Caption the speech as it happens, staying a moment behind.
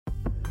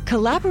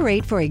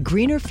Collaborate for a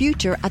greener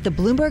future at the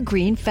Bloomberg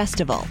Green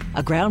Festival,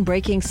 a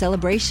groundbreaking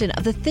celebration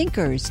of the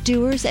thinkers,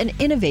 doers, and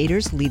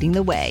innovators leading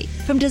the way.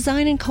 From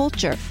design and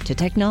culture to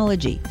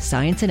technology,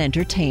 science, and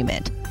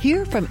entertainment.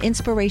 Hear from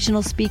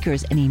inspirational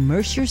speakers and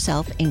immerse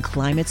yourself in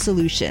climate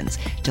solutions.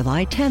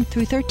 July 10th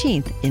through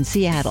 13th in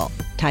Seattle.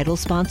 Title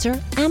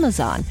sponsor,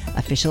 Amazon.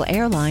 Official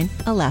airline,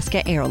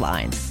 Alaska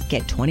Airlines.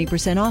 Get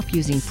 20% off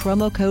using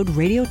promo code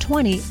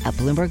radio20 at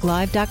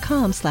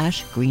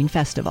BloombergLive.com/Green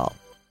Festival.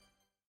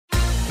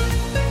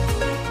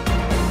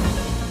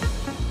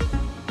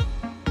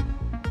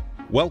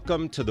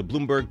 Welcome to the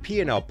Bloomberg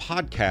P&L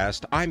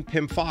podcast. I'm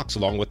Pim Fox,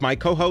 along with my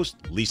co-host,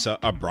 Lisa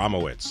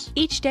Abramowitz.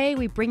 Each day,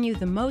 we bring you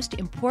the most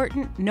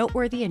important,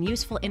 noteworthy, and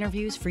useful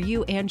interviews for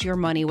you and your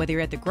money, whether you're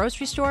at the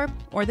grocery store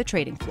or the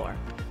trading floor.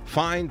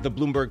 Find the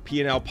Bloomberg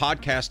P&L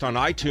podcast on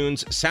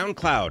iTunes,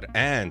 SoundCloud,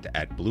 and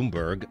at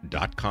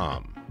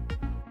Bloomberg.com.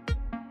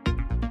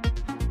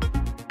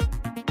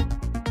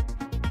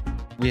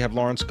 We have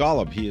Lawrence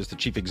Golub. He is the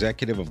chief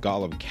executive of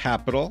Golub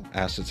Capital.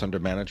 Assets under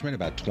management,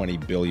 about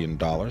 $20 billion.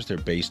 They're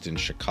based in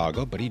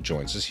Chicago, but he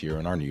joins us here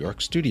in our New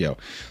York studio.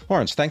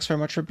 Lawrence, thanks very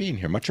much for being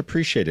here. Much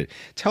appreciated.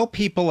 Tell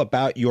people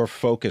about your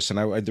focus. And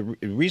the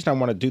reason I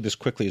want to do this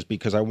quickly is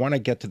because I want to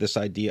get to this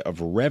idea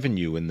of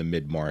revenue in the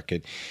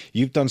mid-market.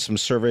 You've done some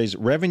surveys.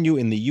 Revenue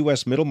in the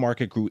U.S. middle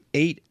market grew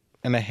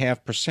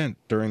 8.5%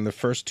 during the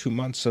first 2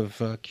 months of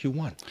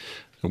Q1.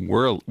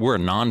 We're a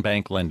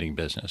non-bank lending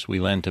business.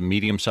 We lend to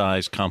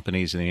medium-sized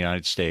companies in the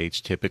United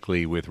States,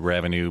 typically with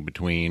revenue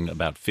between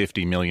about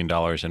 $50 million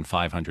and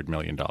 $500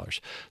 million.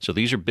 So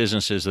these are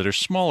businesses that are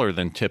smaller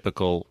than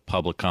typical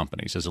public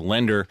companies. As a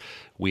lender,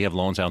 we have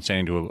loans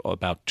outstanding to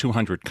about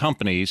 200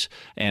 companies,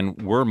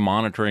 and we're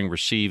monitoring,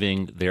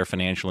 receiving their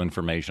financial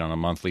information on a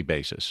monthly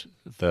basis.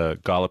 The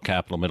Golub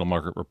Capital Middle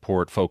Market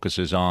Report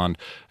focuses on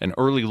an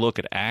early look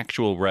at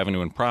actual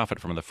revenue and profit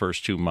from the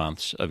first 2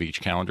 months of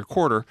each calendar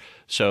quarter.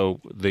 So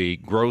the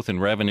growth in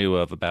revenue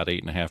of about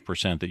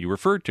 8.5% that you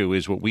referred to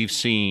is what we've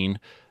seen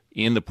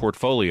in the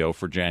portfolio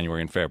for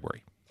January and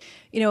February.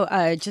 You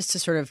know, just to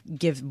sort of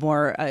give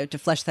more, to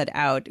flesh that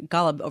out,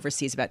 Golub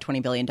oversees about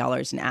 $20 billion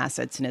in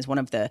assets and is one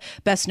of the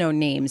best-known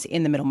names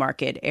in the middle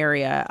market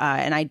area.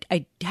 And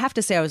I have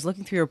to say, I was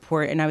looking through your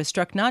report and I was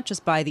struck not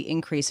just by the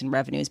increase in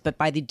revenues, but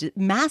by the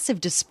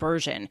massive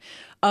dispersion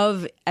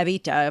of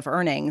EBITDA, of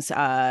earnings,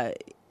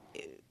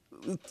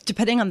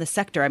 depending on the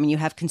sector. I mean, you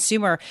have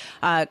consumer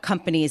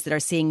companies that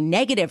are seeing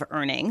negative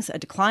earnings, a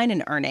decline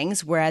in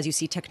earnings, whereas you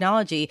see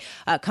technology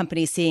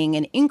companies seeing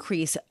an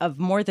increase of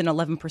more than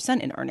 11%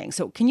 in earnings.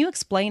 So can you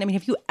explain, I mean,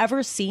 have you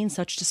ever seen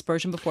such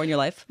dispersion before in your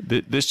life?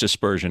 This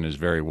dispersion is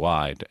very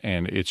wide,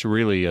 and it's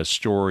really a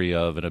story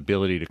of an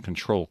ability to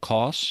control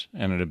costs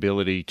and an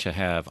ability to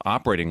have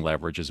operating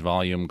leverage as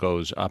volume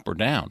goes up or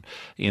down.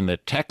 In the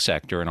tech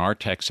sector, and our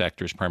tech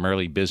sector is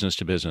primarily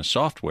business-to-business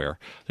software,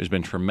 there's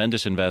been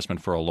tremendous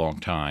investment for a long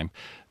time.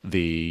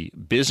 The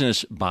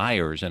business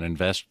buyers and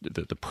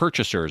the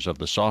purchasers of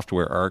the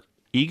software are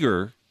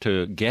eager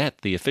to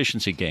get the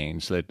efficiency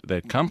gains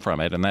that come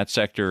from it, and that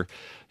sector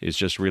is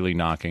just really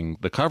knocking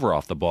the cover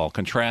off the ball.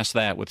 Contrast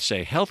that with,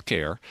 say,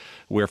 healthcare,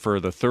 where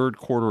for the third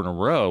quarter in a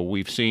row,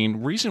 we've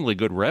seen reasonably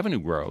good revenue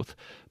growth,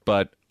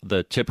 but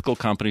the typical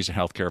companies in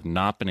healthcare have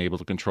not been able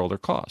to control their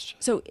costs.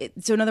 So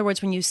in other words,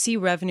 when you see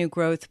revenue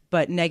growth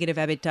but negative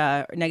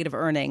EBITDA, or negative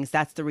earnings,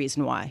 that's the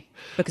reason why,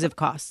 because of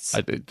costs.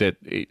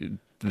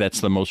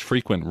 That's the most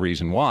frequent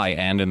reason why.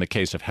 And in the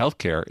case of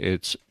healthcare,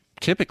 it's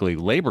typically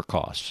labor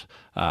costs.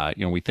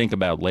 We think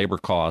about labor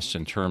costs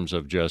in terms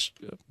of just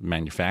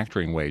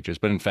manufacturing wages,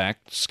 but in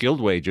fact,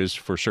 skilled wages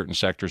for certain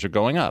sectors are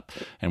going up.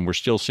 And we're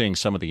still seeing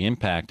some of the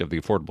impact of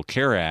the Affordable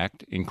Care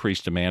Act,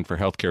 increased demand for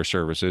healthcare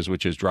services,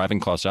 which is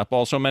driving costs up.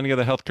 Also, many of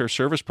the healthcare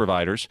service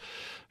providers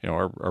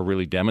are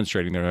really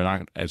demonstrating they're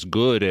not as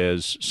good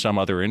as some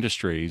other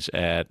industries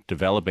at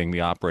developing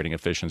the operating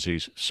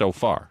efficiencies so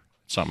far.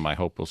 Something I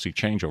hope we'll see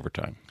change over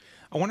time.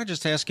 I want to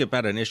just ask you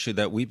about an issue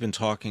that we've been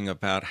talking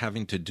about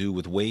having to do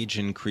with wage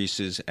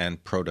increases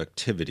and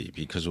productivity,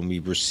 because when we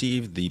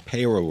received the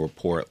payroll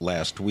report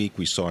last week,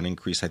 we saw an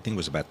increase, I think it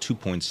was about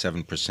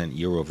 2.7%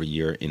 year over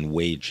year in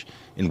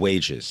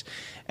wages.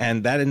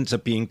 And that ends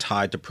up being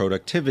tied to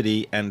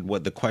productivity. And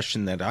what the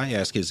question that I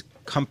ask is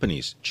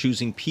companies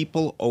choosing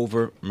people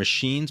over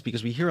machines,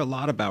 because we hear a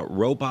lot about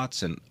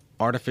robots and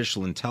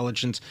artificial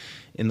intelligence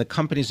in the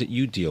companies that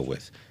you deal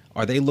with.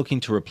 Are they looking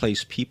to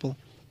replace people?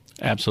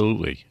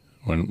 Absolutely.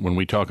 When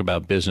we talk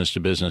about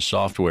business-to-business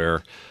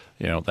software,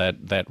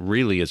 that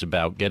really is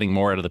about getting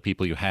more out of the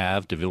people you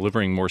have,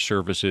 delivering more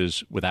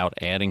services without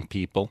adding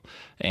people,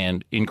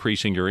 and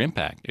increasing your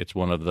impact. It's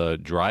one of the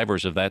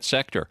drivers of that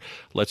sector.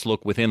 Let's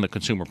look within the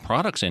consumer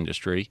products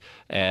industry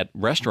at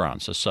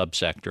restaurants, a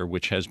subsector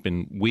which had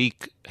been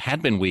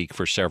weak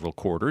for several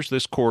quarters.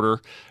 This quarter,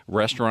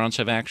 restaurants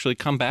have actually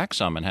come back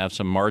some and have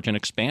some margin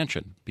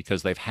expansion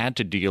because they've had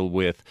to deal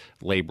with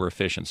labor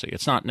efficiency.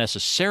 It's not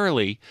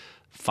necessarily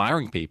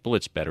firing people.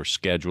 It's better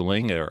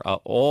scheduling, or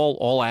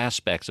all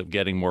aspects of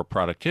getting more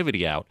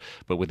productivity out.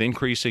 But with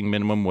increasing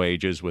minimum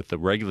wages, with the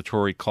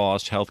regulatory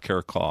costs,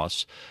 healthcare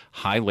costs,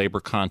 high labor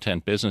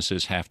content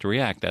businesses have to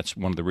react. That's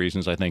one of the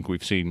reasons I think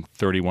we've seen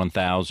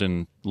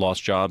 31,000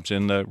 lost jobs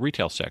in the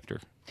retail sector.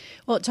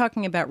 Well,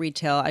 talking about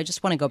retail, I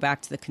just want to go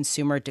back to the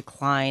consumer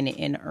decline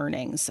in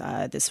earnings,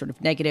 this sort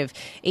of negative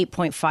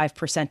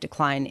 8.5%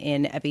 decline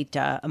in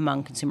EBITDA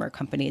among consumer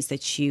companies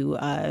that you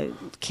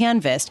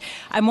canvassed.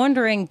 I'm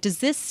wondering, does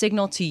this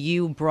signal to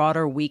you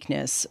broader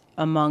weakness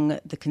among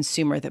the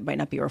consumer that might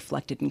not be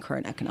reflected in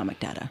current economic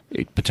data?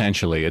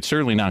 Potentially. It's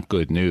certainly not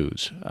good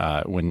news.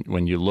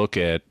 When you look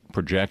at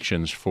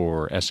projections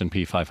for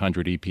S&P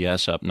 500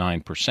 EPS up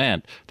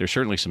 9%, there's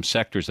certainly some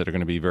sectors that are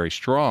going to be very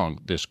strong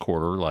this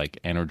quarter, like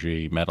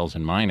energy, metals,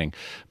 and mining.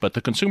 But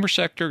the consumer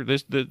sector,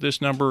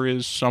 this number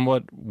is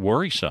somewhat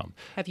worrisome.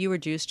 Have you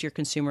reduced your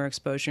consumer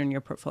exposure in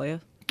your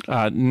portfolio?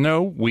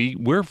 No,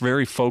 we're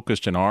very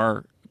focused in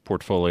our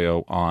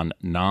portfolio on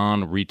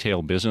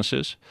non-retail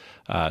businesses.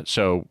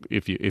 So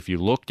if you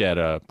looked at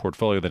a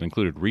portfolio that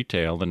included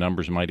retail, the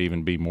numbers might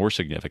even be more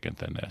significant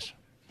than this.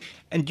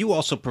 And you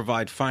also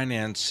provide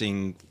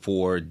financing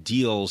for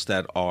deals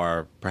that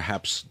are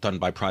perhaps done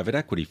by private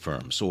equity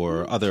firms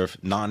or other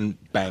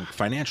non-bank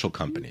financial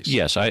companies.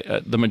 Yes,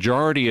 the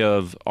majority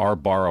of our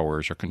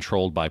borrowers are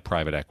controlled by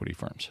private equity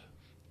firms.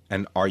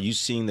 And are you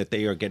seeing that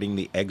they are getting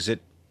the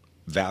exit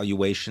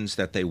valuations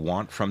that they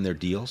want from their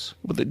deals?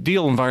 Well, the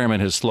deal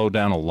environment has slowed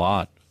down a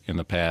lot in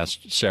the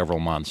past several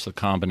months. The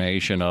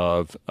combination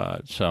of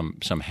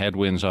some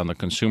headwinds on the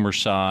consumer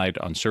side,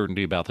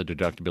 uncertainty about the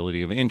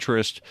deductibility of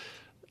interest,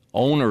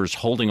 owners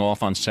holding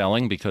off on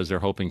selling because they're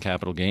hoping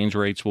capital gains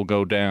rates will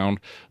go down,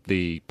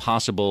 the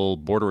possible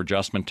border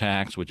adjustment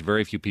tax, which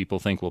very few people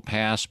think will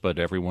pass, but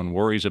everyone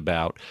worries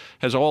about,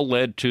 has all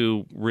led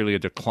to really a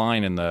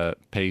decline in the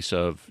pace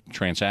of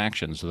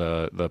transactions.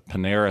 The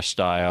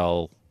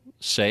Panera-style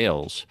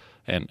sales,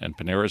 and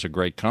Panera is a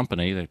great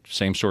company. The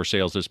same-store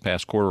sales this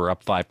past quarter are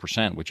up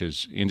 5%, which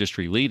is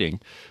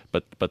industry-leading,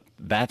 but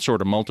that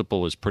sort of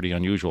multiple is pretty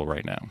unusual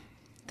right now.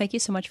 Thank you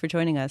so much for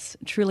joining us.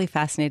 Truly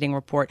fascinating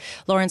report.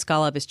 Lawrence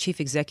Golub is Chief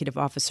Executive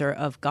Officer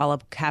of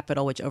Golub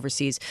Capital, which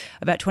oversees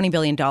about $20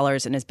 billion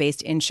and is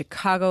based in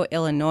Chicago,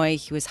 Illinois.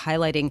 He was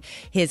highlighting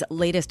his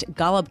latest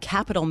Golub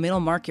Capital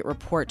Middle Market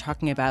report,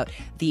 talking about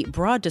the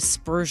broad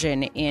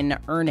dispersion in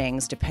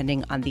earnings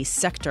depending on the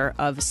sector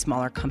of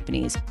smaller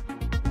companies.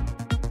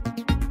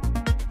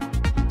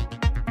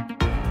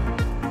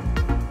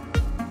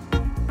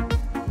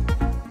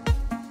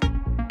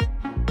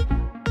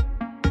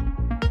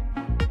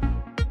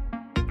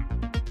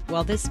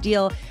 Well, this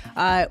deal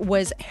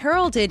was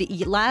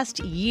heralded last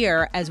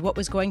year as what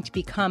was going to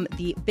become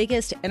the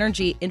biggest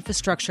energy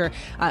infrastructure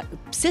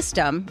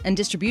system and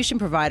distribution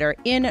provider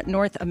in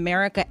North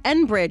America.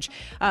 Enbridge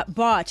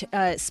bought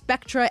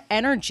Spectra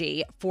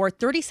Energy for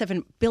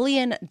 $37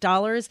 billion.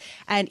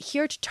 And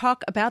here to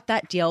talk about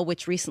that deal,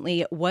 which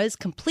recently was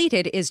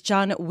completed, is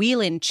John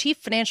Whelan, Chief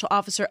Financial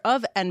Officer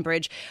of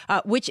Enbridge,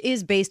 which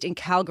is based in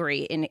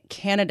Calgary in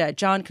Canada.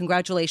 John,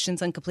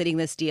 congratulations on completing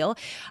this deal.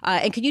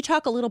 And can you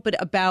talk a little bit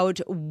about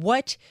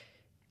what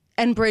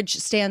Enbridge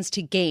stands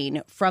to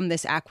gain from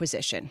this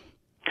acquisition?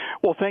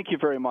 Well, thank you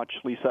very much,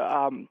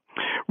 Lisa.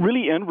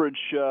 Really,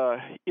 Enbridge,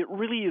 it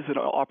really is an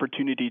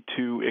opportunity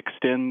to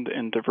extend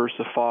and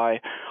diversify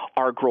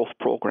our growth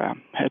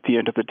program at the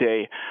end of the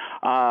day.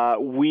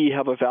 We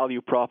have a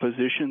value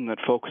proposition that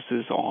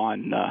focuses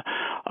on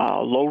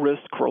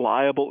low-risk,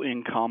 reliable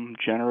income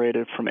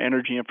generated from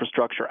energy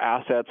infrastructure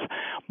assets,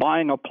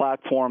 buying a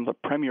platform, the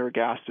premier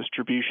gas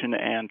distribution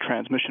and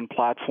transmission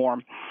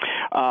platform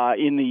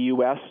in the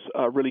U.S.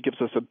 Really gives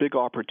us a big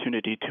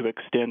opportunity to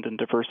extend and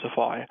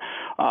diversify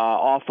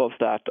off of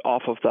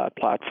that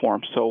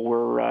platform. So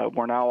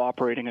we're now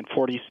operating in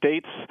 40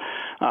 states,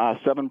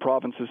 7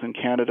 provinces in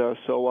Canada.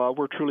 So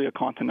we're truly a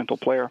continental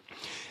player.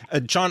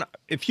 John,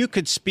 if you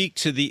could speak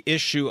to the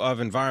issue of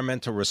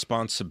environmental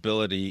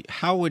responsibility,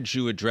 how would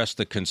you address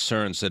the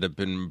concerns that have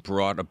been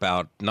brought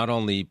about not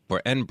only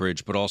for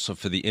Enbridge, but also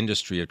for the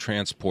industry of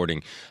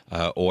transporting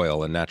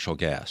oil and natural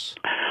gas?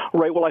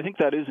 Right. Well, I think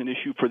that is an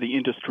issue for the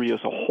industry as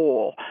a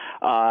whole,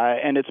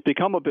 and it's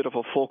become a bit of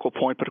a focal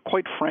point. But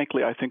quite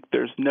frankly, I think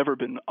there's never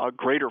been a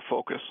greater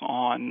focus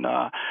on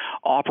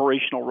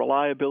operational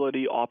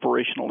reliability,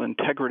 operational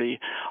integrity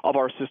of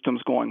our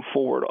systems going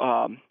forward.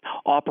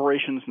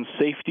 Operations and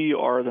safety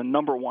are the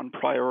number one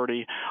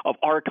priority of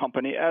our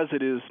company, as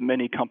it is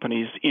many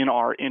companies in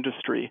our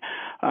industry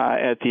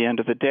at the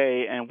end of the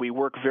day. And we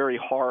work very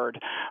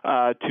hard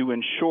to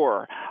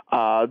ensure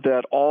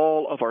that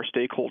all of our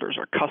stakeholders,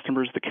 our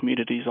customers, the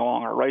communities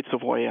along our rights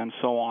of way and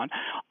so on,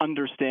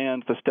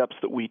 understand the steps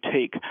that we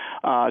take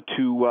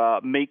to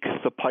make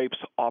the pipes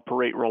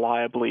operate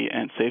reliably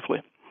and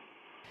safely.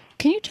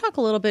 Can you talk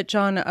a little bit,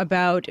 John,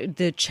 about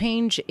the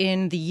change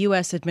in the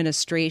U.S.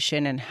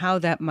 administration and how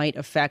that might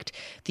affect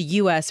the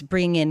U.S.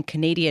 bringing in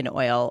Canadian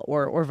oil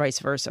or vice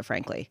versa,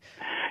 frankly?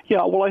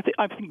 Yeah, well,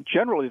 I think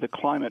generally the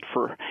climate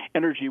for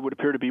energy would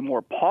appear to be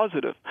more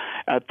positive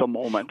at the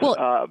moment.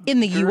 Well, in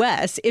the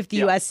U.S., if the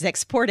U.S. is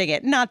exporting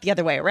it, not the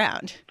other way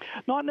around.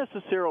 Not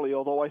necessarily,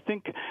 although I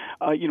think,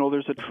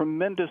 there's a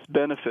tremendous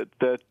benefit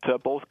that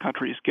both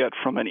countries get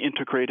from an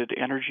integrated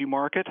energy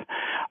market.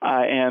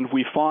 And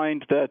we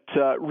find that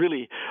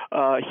really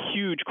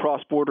huge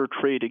cross-border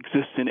trade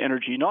exists in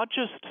energy, not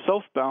just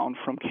southbound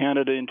from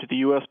Canada into the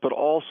U.S., but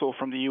also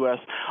from the U.S.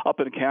 up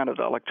in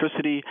Canada.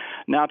 Electricity,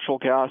 natural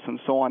gas, and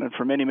so on. And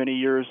for many, many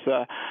years,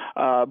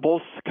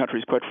 both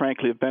countries, quite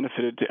frankly, have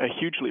benefited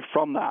hugely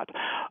from that.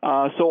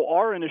 So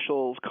our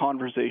initial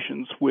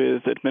conversations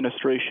with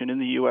administration in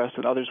the U.S.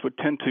 and others would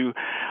tend to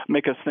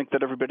make us think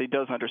that everybody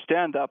does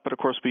understand that. But of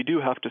course, we do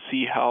have to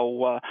see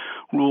how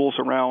rules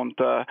around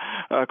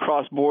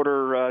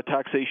cross-border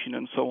taxation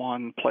and so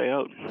on play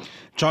out.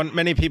 John,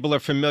 many people are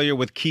familiar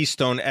with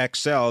Keystone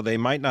XL. They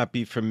might not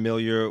be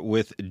familiar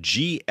with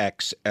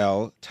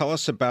GXL. Tell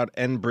us about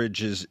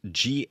Enbridge's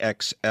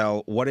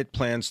GXL, what it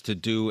plans to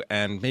do,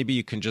 and maybe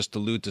you can just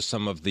allude to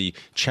some of the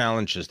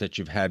challenges that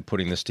you've had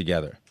putting this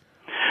together.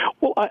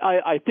 Well,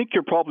 I think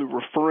you're probably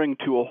referring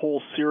to a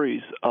whole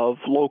series of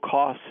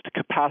low-cost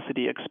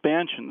capacity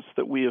expansions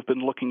that we have been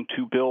looking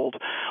to build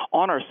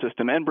on our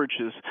system. Enbridge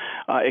has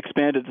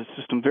expanded the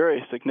system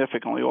very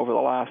significantly over the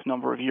last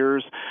number of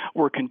years.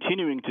 We're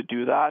continuing to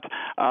do that.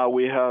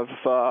 We have...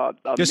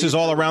 this is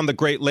all around the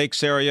Great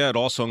Lakes area. It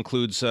also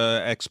includes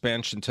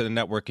expansion to the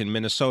network in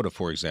Minnesota,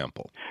 for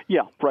example.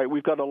 Yeah, right.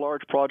 We've got a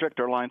large project,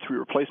 our Line 3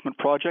 replacement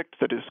project,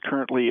 that is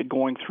currently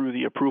going through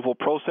the approval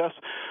process.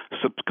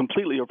 So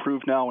completely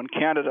approved now in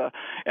Canada,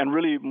 and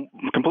really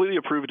completely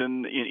approved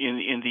in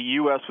the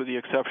U.S. with the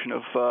exception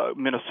of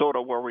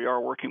Minnesota, where we are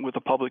working with the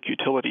Public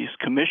Utilities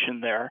Commission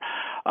there.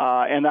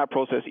 And that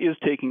process is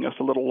taking us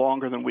a little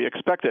longer than we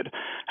expected.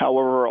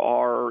 However,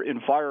 our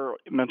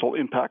environmental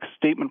impact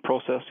statement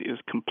process is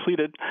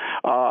completed.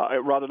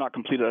 Rather not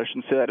completed, I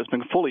shouldn't say that. It's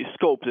been fully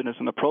scoped and is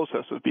in the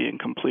process of being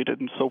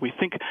completed. And so we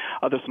think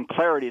there's some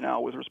clarity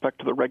now with respect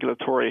to the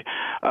regulatory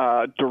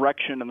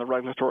direction and the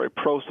regulatory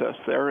process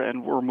there,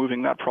 and we're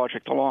moving that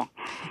project along.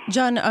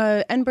 John,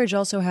 Enbridge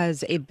also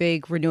has a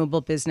big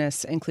renewable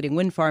business, including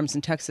wind farms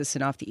in Texas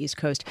and off the East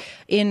Coast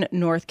in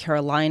North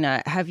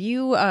Carolina. Have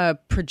you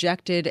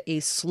projected a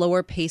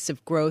slower pace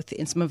of growth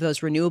in some of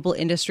those renewable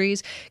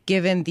industries,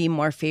 given the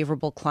more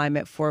favorable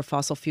climate for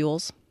fossil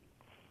fuels?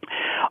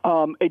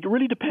 It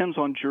really depends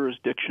on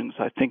jurisdictions.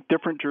 I think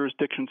different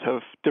jurisdictions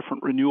have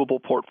different renewable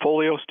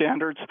portfolio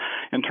standards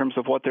in terms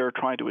of what they're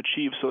trying to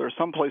achieve. So there are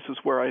some places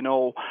where I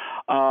know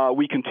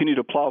we continue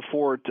to plow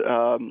forward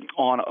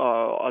on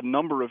a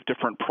number of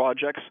different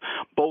projects,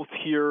 both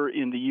here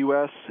in the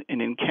U.S.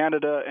 and in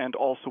Canada and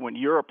also in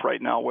Europe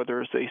right now, where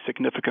there's a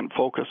significant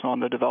focus on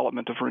the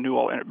development of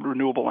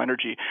renewable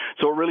energy.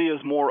 So it really is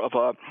more of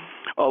a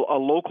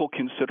local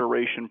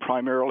consideration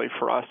primarily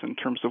for us in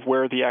terms of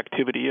where the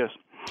activity is.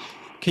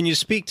 Can you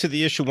speak to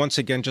the issue once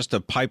again, just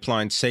of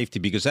pipeline safety?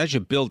 Because as you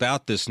build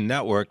out this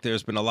network,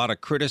 there's been a lot of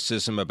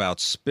criticism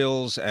about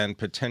spills and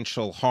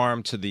potential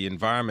harm to the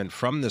environment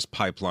from this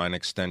pipeline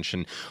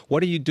extension.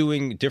 What are you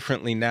doing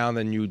differently now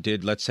than you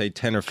did, let's say,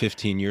 10 or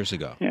 15 years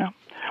ago? Yeah.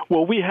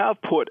 Well, we have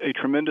put a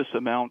tremendous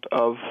amount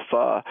of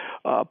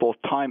both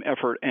time,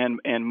 effort, and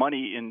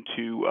money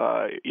into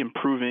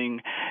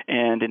improving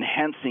and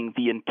enhancing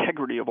the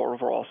integrity of our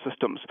overall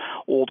systems.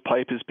 Old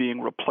pipe is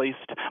being replaced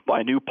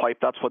by new pipe.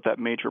 That's what that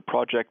major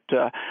project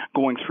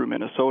going through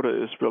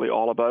Minnesota is really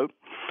all about.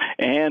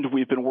 And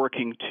we've been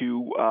working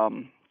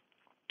to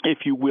if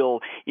you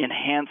will,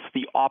 enhance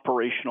the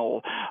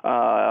operational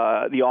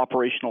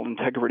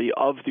integrity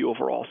of the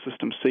overall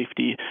system.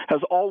 Safety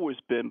has always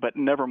been, but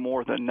never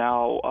more than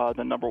now,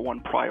 the number one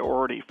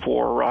priority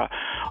for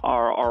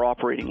our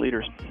operating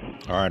leaders.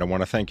 All right, I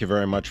want to thank you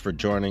very much for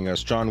joining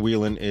us. John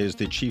Whelan is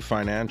the Chief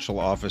Financial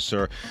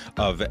Officer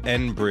of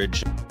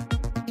Enbridge.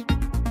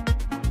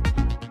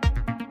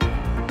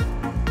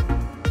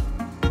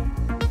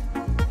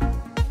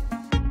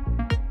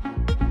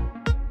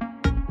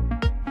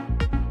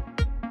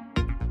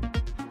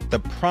 The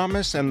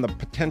promise and the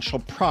potential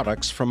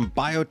products from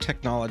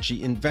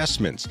biotechnology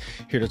investments.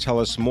 Here to tell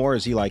us more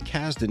is Eli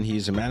Kasdan.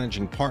 He's a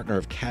managing partner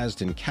of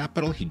Kasdan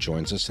Capital. He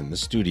joins us in the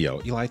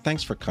studio. Eli,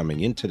 thanks for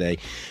coming in today.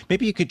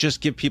 Maybe you could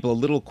just give people a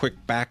little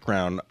quick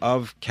background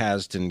of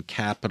Kasdan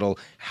Capital,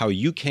 how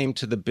you came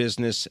to the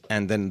business,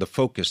 and then the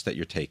focus that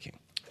you're taking.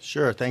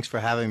 Sure. Thanks for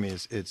having me.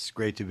 It's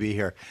great to be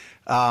here.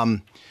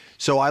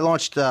 So I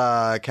launched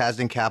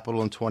Kasdan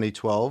Capital in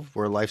 2012.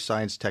 We're a life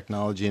science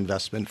technology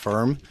investment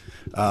firm.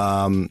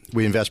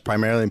 We invest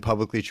primarily in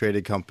publicly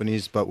traded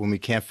companies, but when we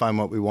can't find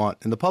what we want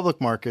in the public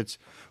markets,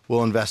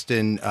 we'll invest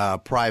in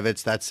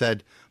privates. That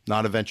said,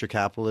 not a venture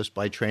capitalist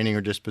by training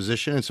or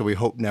disposition, and so we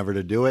hope never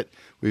to do it.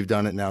 We've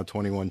done it now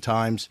 21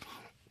 times.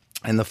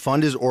 And the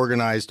fund is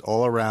organized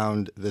all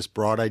around this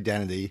broad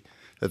identity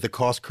that the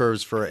cost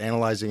curves for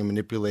analyzing and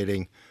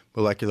manipulating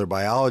molecular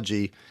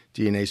biology,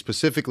 DNA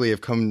specifically, have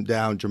come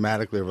down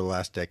dramatically over the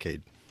last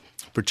decade,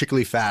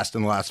 particularly fast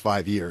in the last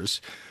 5 years.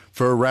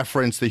 For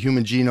reference, the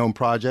Human Genome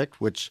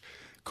Project, which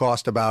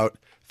cost about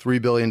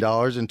 $3 billion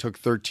and took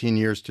 13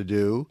 years to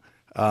do,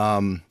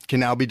 can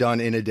now be done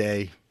in a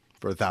day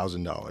for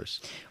 $1,000.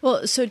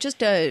 Well, so just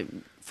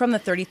from the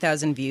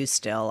 30,000 views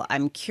still,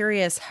 I'm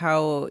curious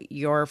how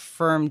your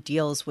firm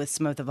deals with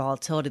some of the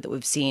volatility that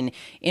we've seen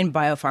in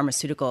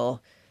biopharmaceutical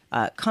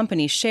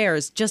company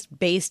shares just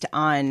based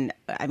on,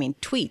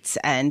 tweets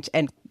and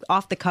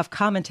off-the-cuff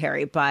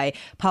commentary by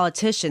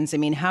politicians. I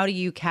mean, how do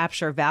you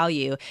capture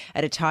value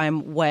at a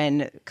time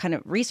when kind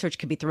of research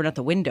could be thrown out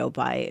the window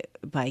by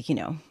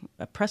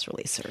a press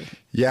release or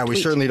Yeah, we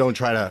tweet? certainly don't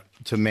try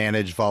to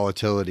manage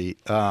volatility.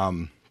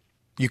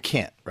 You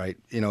can't, right?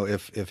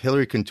 If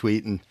Hillary can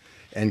tweet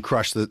and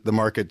crush the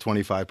market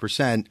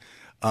 25%,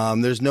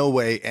 there's no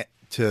way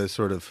to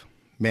sort of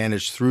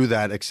manage through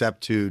that except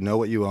to know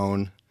what you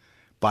own,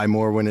 buy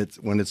more when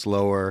it's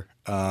lower,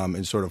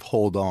 and sort of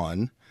hold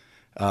on.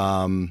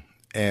 The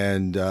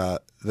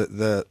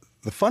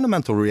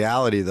fundamental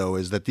reality, though,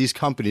 is that these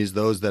companies,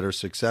 those that are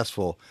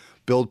successful,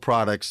 build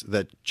products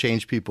that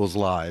change people's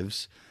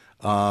lives,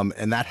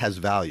 and that has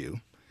value.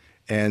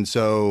 And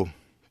so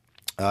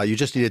you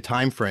just need a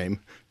time frame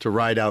to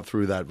ride out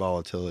through that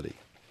volatility.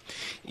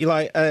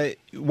 Eli,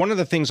 one of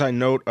the things I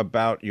note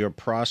about your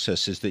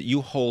process is that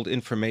you hold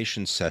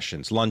information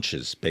sessions,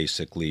 lunches,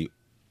 basically,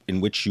 in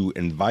which you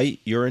invite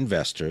your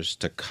investors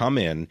to come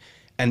in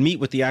and meet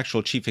with the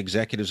actual chief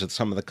executives of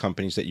some of the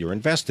companies that you're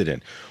invested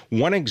in.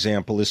 One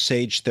example is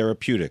Sage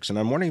Therapeutics, and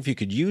I'm wondering if you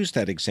could use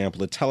that example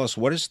to tell us,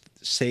 what does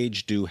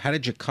Sage do? How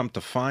did you come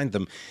to find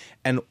them?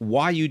 And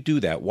why you do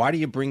that? Why do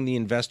you bring the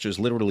investors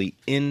literally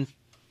into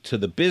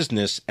the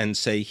business and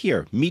say,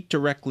 here, meet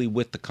directly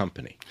with the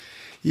company?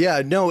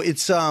 Yeah, no,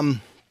 it's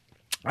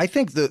I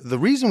think the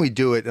reason we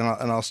do it,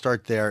 and I'll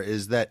start there,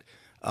 is that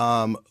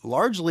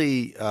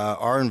largely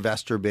our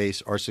investor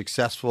base are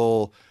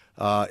successful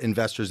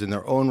investors in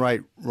their own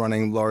right,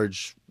 running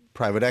large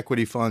private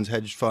equity funds,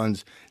 hedge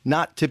funds,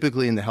 not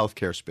typically in the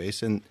healthcare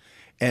space.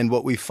 And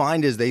what we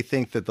find is they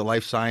think that the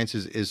life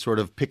sciences is sort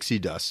of pixie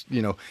dust,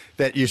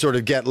 that you sort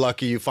of get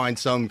lucky, you find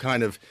some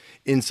kind of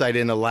insight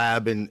in a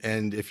lab,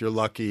 and if you're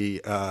lucky,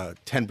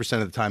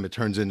 10% of the time it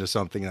turns into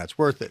something that's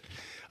worth it.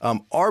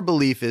 Our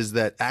belief is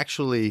that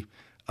actually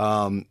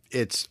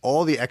it's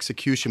all the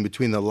execution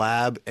between the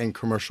lab and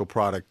commercial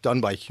product done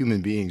by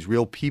human beings,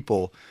 real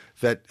people,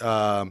 that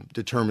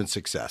determine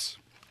success.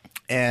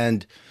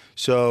 And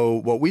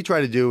so what we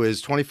try to do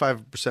is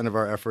 25% of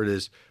our effort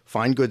is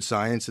find good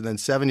science, and then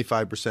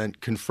 75%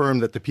 confirm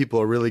that the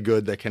people are really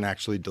good that can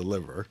actually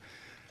deliver.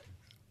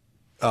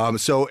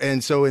 So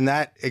in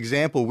that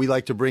example, we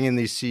like to bring in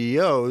these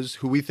CEOs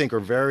who we think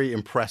are very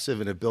impressive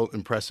and have built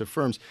impressive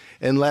firms,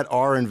 and let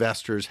our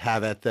investors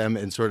have at them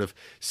and sort of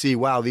see,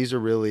 wow, these are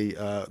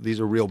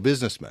real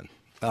businessmen.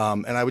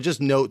 And I would just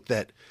note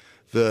that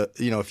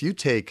if you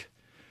take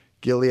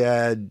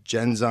Gilead,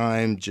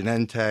 Genzyme,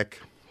 Genentech,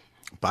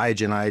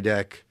 Biogen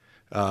IDEC,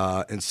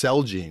 and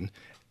Celgene,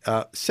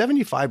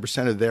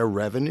 75% of their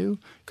revenue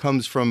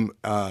comes from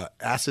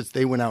assets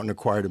they went out and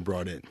acquired and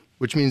brought in,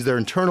 which means their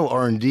internal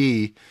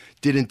R&D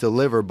didn't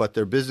deliver, but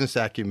their business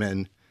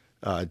acumen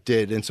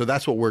did. And so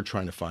that's what we're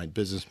trying to find,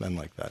 businessmen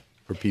like that,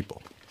 or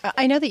people.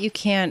 I know that you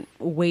can't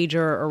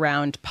wager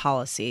around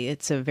policy.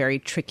 It's a very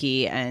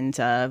tricky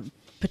and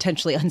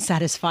potentially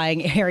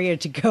unsatisfying area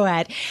to go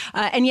at.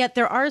 And yet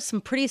there are some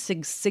pretty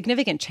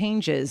significant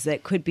changes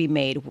that could be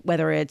made,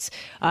 whether it's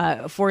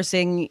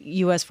forcing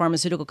U.S.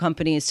 pharmaceutical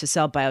companies to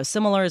sell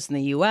biosimilars in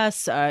the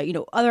U.S.,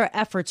 other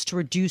efforts to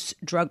reduce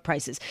drug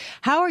prices.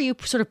 How are you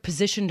sort of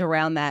positioned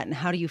around that, and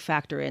how do you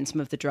factor in some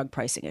of the drug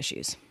pricing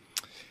issues?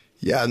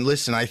 Yeah, and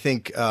listen, I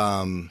think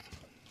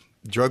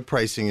drug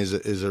pricing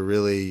is a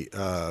really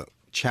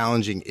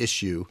challenging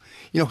issue.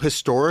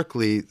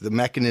 Historically, the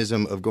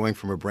mechanism of going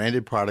from a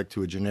branded product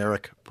to a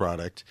generic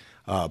product,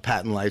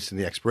 patent lives and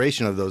the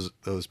expiration of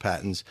those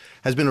patents,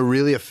 has been a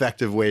really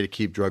effective way to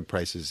keep drug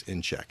prices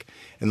in check.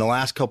 In the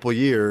last couple of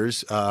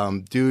years,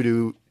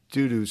 due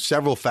to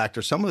several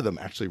factors, some of them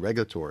actually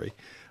regulatory,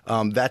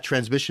 that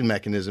transmission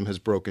mechanism has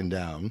broken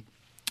down.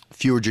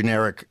 Fewer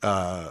generic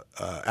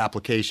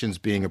applications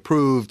being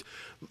approved,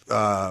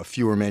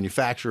 fewer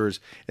manufacturers.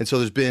 And so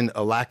there's been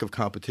a lack of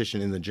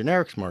competition in the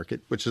generics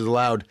market, which has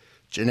allowed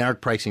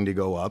generic pricing to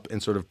go up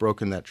and sort of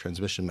broken that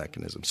transmission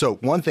mechanism. So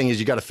one thing is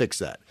you got to fix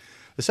that.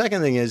 The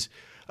second thing is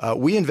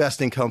we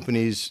invest in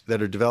companies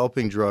that are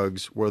developing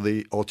drugs where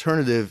the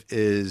alternative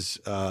is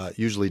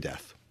usually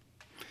death.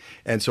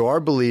 And so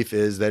our belief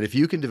is that if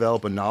you can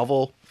develop a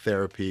novel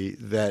therapy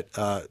that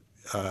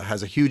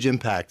has a huge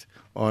impact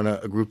on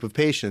a group of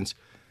patients,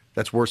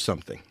 that's worth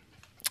something.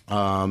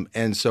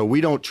 And so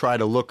we don't try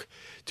to look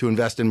to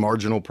invest in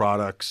marginal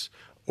products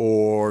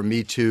or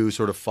Me Too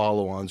sort of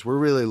follow-ons. We're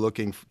really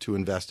looking to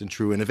invest in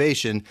true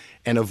innovation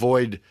and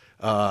avoid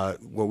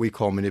what we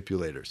call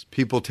manipulators,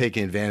 people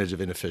taking advantage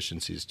of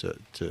inefficiencies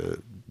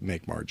to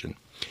make margin.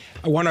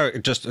 I want to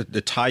just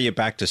tie you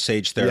back to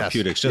Sage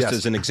Therapeutics, yes.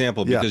 As an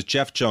example, because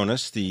Jeff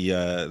Jonas,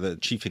 the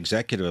chief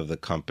executive of the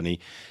company,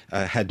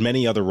 had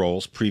many other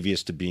roles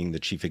previous to being the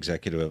chief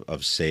executive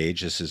of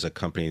Sage. This is a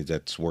company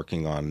that's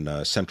working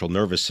on central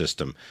nervous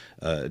system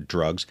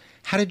drugs.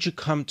 How did you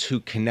come to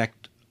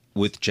connect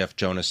with Jeff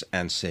Jonas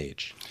and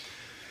Sage?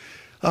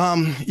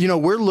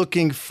 We're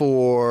looking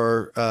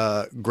for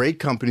great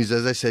companies,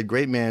 as I said,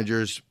 great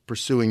managers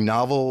pursuing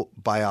novel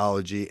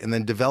biology and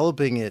then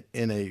developing it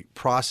in a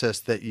process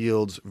that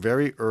yields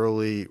very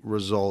early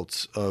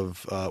results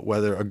of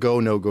whether a go,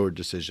 no-go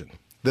decision.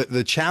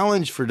 The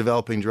challenge for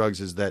developing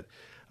drugs is that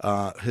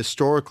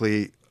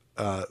historically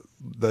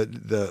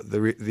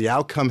the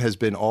outcome has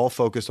been all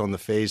focused on the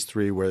phase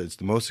 3, where it's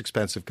the most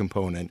expensive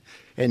component,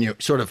 and you're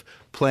sort of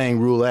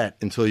playing roulette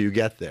until you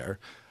get there.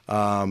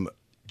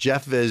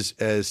 Jeff has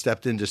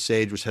stepped into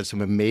Sage, which has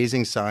some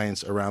amazing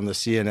science around the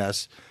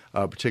CNS,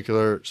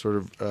 particular sort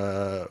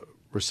of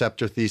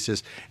receptor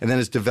thesis, and then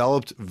has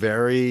developed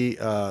very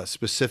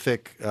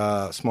specific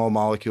small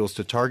molecules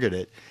to target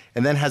it,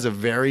 and then has a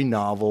very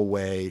novel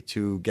way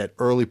to get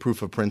early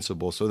proof of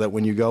principle so that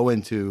when you go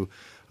into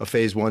a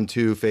phase 1,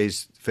 2,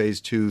 phase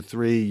 2,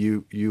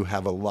 3, you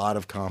have a lot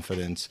of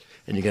confidence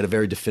and you get a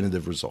very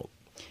definitive result.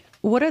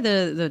 What are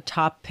the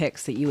top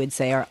picks that you would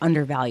say are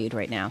undervalued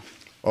right now?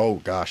 Oh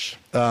gosh,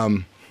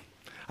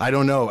 I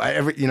don't know.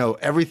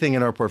 Everything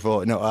in our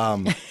portfolio.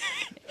 No,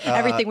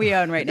 everything we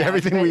own right now.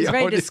 Everything we own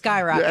ready to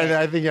skyrocket. And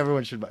I think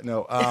everyone should buy.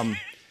 No,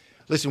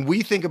 listen.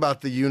 We think about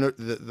the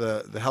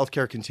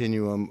healthcare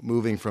continuum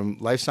moving from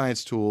life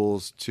science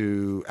tools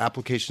to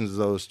applications of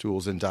those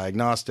tools in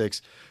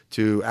diagnostics,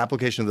 to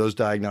application of those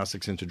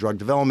diagnostics into drug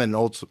development,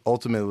 and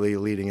ultimately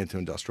leading into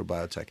industrial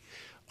biotech.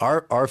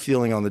 Our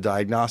feeling on the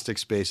diagnostic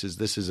space is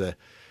this is a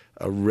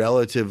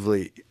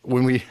relatively,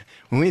 when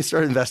we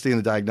started investing in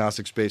the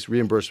diagnostic space,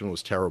 reimbursement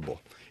was terrible.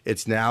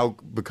 It's now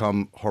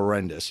become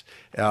horrendous.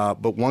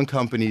 But one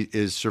company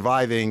is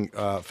surviving,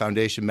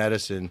 Foundation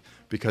Medicine,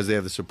 because they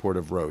have the support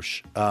of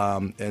Roche.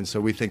 And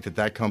so we think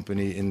that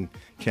company in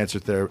cancer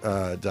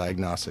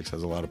diagnostics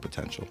has a lot of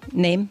potential.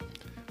 Name?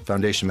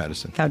 Foundation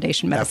Medicine.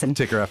 Foundation Medicine.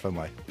 Ticker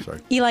FMI.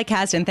 Sorry. Eli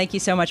Kasdan, thank you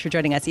so much for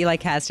joining us. Eli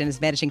Kasdan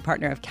is managing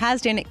partner of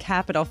Kasdan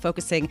Capital,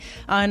 focusing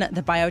on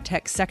the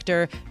biotech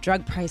sector,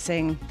 drug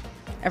pricing,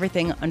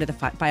 everything under the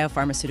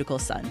biopharmaceutical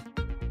sun.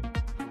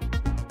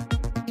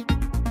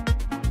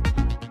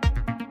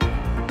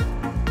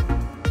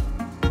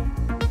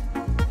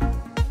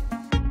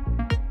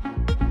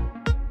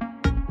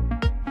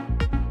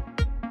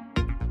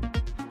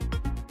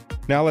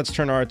 Now let's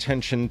turn our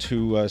attention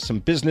to some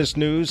business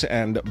news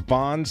and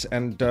bonds,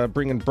 and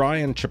bring in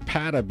Brian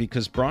Chapata,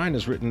 because Brian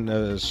has written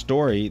a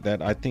story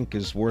that I think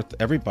is worth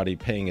everybody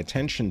paying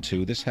attention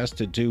to. This has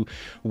to do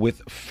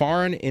with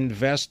foreign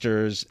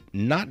investors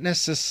not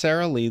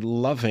necessarily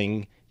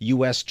loving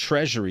U.S.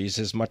 treasuries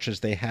as much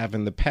as they have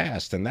in the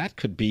past, and that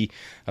could be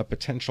a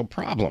potential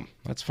problem.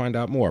 Let's find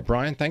out more.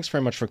 Brian, thanks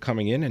very much for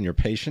coming in and your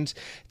patience.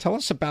 Tell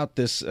us about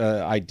this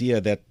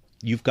idea that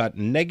you've got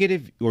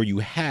negative, or you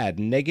had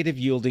negative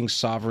yielding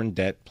sovereign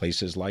debt,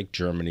 places like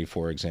Germany,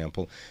 for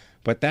example,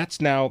 but that's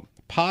now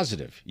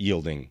positive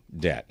yielding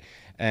debt.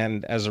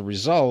 And as a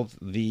result,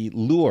 the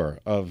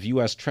lure of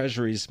U.S.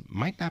 treasuries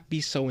might not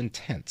be so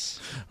intense.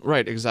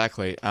 Right,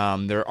 exactly.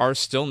 There are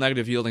still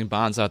negative yielding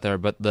bonds out there,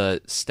 but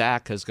the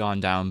stack has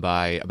gone down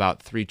by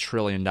about $3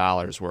 trillion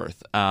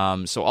worth.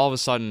 So all of a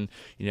sudden,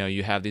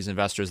 you have these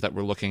investors that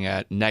were looking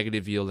at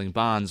negative yielding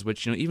bonds,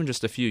 which, even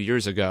just a few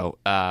years ago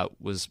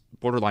was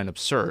borderline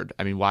absurd.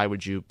 I mean, why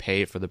would you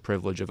pay for the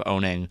privilege of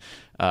owning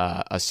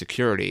a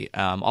security?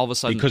 All of a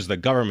sudden, because the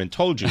government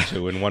told you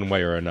to in one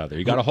way or another.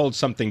 You got to hold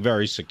something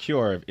very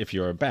secure if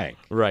you're a bank.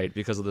 Right,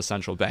 because of the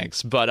central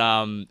banks. But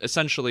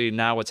essentially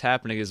now what's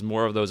happening is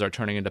more of those are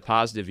turning into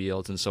positive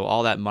yields. And so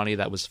all that money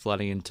that was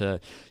flooding into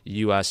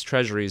U.S.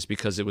 treasuries,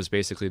 because it was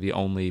basically the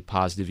only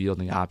positive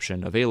yielding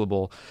option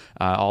available,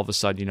 all of a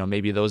sudden,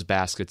 maybe those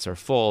baskets are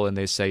full and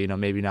they say,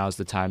 maybe now's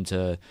the time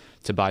to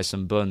buy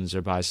some bunds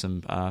or buy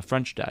some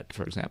French debt,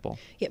 for example.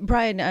 Yeah,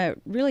 Brian,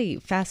 really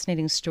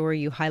fascinating story.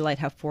 You highlight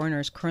how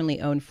foreigners currently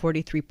own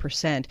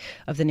 43%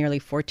 of the nearly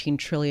 $14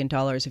 trillion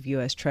of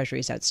U.S.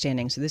 treasuries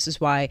outstanding. So this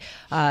is why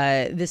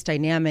this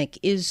dynamic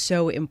is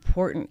so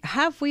important.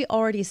 Have we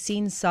already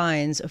seen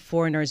signs of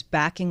foreigners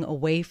backing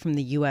away from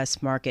the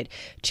U.S. market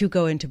to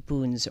go into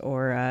bunds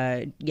or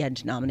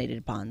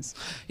yen-denominated bonds?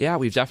 Yeah,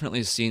 we've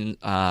definitely seen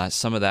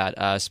some of that,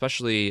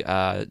 especially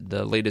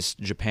the latest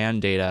Japan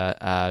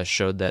data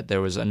showed that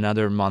there was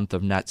another month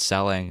of net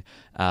selling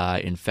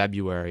in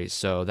February.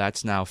 So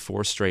that's now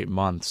 4 straight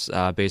months,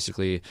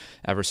 basically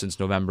ever since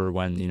November,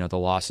 when the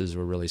losses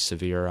were really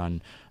severe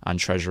on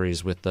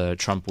treasuries with the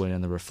Trump win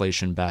and the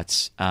reflation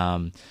bets.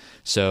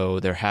 So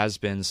there has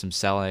been some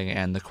selling,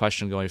 and the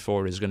question going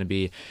forward is going to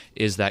be,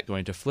 is that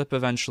going to flip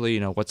eventually?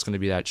 What's going to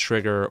be that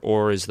trigger,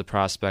 or is the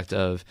prospect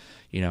of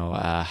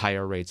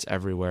higher rates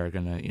everywhere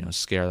going to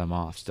scare them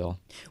off still?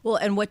 Well,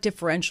 and what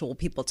differential will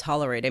people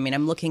tolerate? I mean,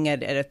 I'm looking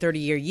at a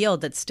 30-year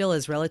yield that still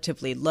is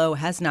relatively low,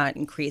 has not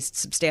increased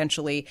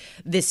substantially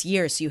this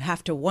year. So you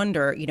have to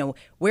wonder,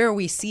 where are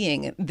we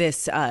seeing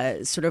this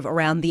sort of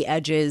around the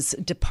edges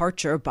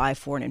departure by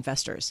foreign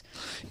investors?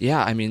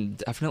 Yeah, I mean,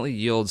 definitely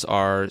yields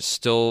are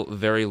still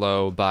very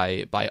low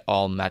by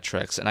all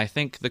metrics. And I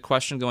think the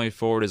question going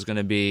forward is going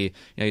to be,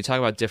 you talk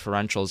about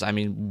differentials. I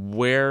mean,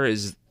 where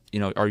is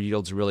are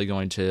yields really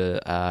going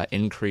to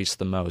increase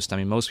the most? I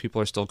mean, most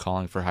people are still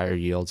calling for higher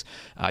yields.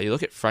 You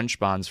look at French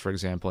bonds, for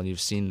example, and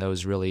you've seen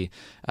those really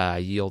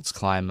yields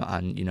climb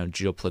on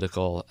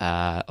geopolitical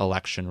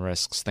election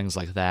risks, things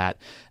like that.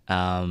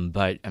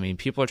 But I mean,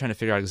 people are trying to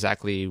figure out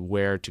exactly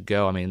where to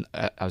go. I mean,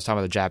 I was talking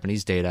about the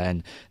Japanese data,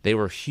 and they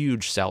were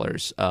huge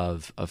sellers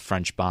of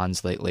French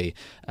bonds lately.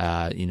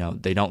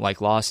 They don't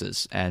like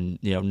losses, and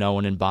no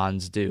one in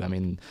bonds do. I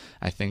mean,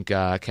 I think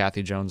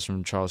Kathy Jones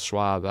from Charles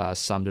Schwab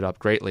summed it up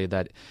greatly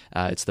that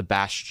it's the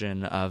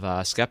bastion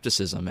of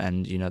skepticism,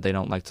 and they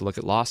don't like to look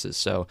at losses.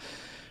 So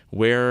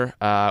where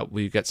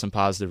we get some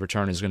positive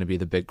return is going to be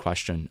the big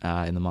question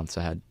in the months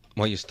ahead.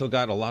 Well, you still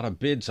got a lot of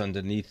bids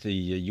underneath the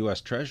U.S.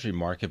 Treasury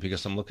market,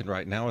 because I'm looking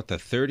right now at the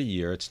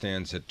 30-year. It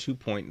stands at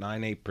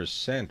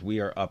 2.98%. We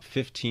are up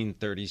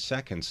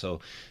 15/32. So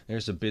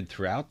there's a bid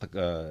throughout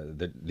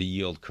the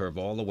yield curve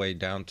all the way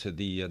down to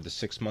the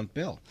 6-month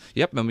bill.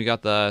 Yep, and we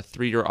got the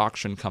 3-year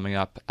auction coming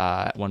up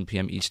at 1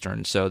 p.m.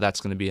 Eastern. So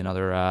that's going to be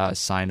another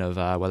sign of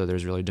whether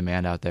there's really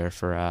demand out there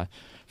for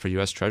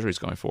U.S. Treasuries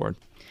going forward.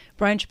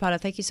 Brian Chappatta,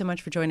 thank you so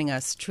much for joining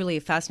us. Truly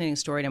a fascinating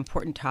story, an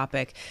important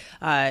topic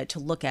to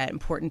look at,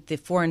 the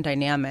foreign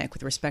dynamic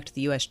with respect to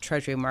the U.S.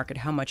 Treasury market,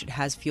 how much it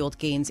has fueled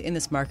gains in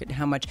this market, and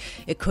how much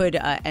it could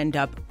end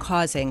up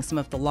causing some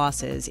of the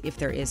losses if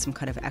there is some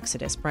kind of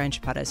exodus. Brian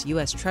Chappatta is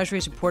U.S.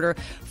 Treasuries reporter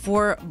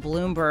for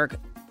Bloomberg.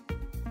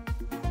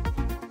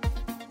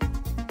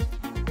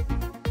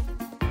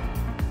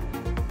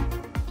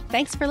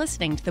 Thanks for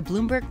listening to the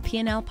Bloomberg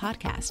P&L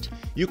podcast.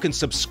 You can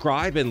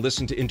subscribe and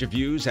listen to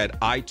interviews at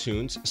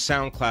iTunes,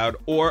 SoundCloud,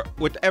 or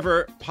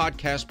whatever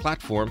podcast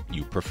platform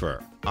you prefer.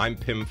 I'm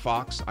Pim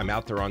Fox. I'm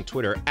out there on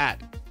Twitter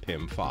at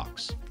Pim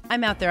Fox.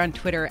 I'm out there on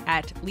Twitter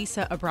at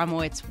Lisa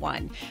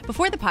Abramowitz1.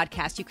 Before the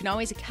podcast, you can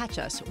always catch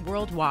us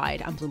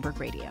worldwide on Bloomberg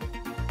Radio.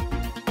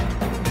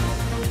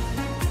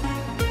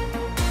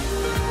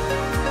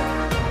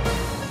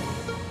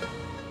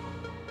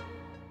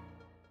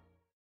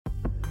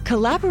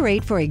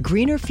 Collaborate for a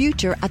greener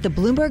future at the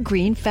Bloomberg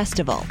Green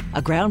Festival,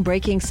 a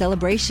groundbreaking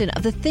celebration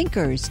of the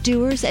thinkers,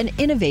 doers, and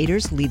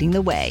innovators leading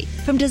the way.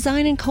 From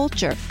design and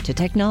culture to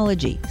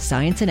technology,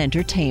 science, and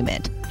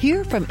entertainment.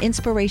 Hear from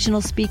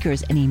inspirational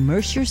speakers and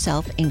immerse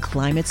yourself in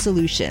climate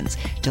solutions.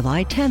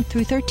 July 10th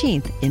through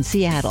 13th in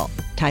Seattle.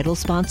 Title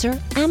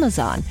sponsor,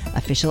 Amazon.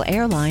 Official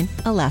airline,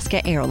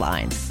 Alaska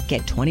Airlines.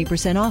 Get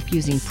 20% off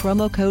using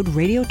promo code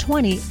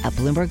radio20 at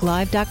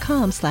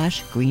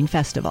BloombergLive.com/Green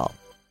Festival.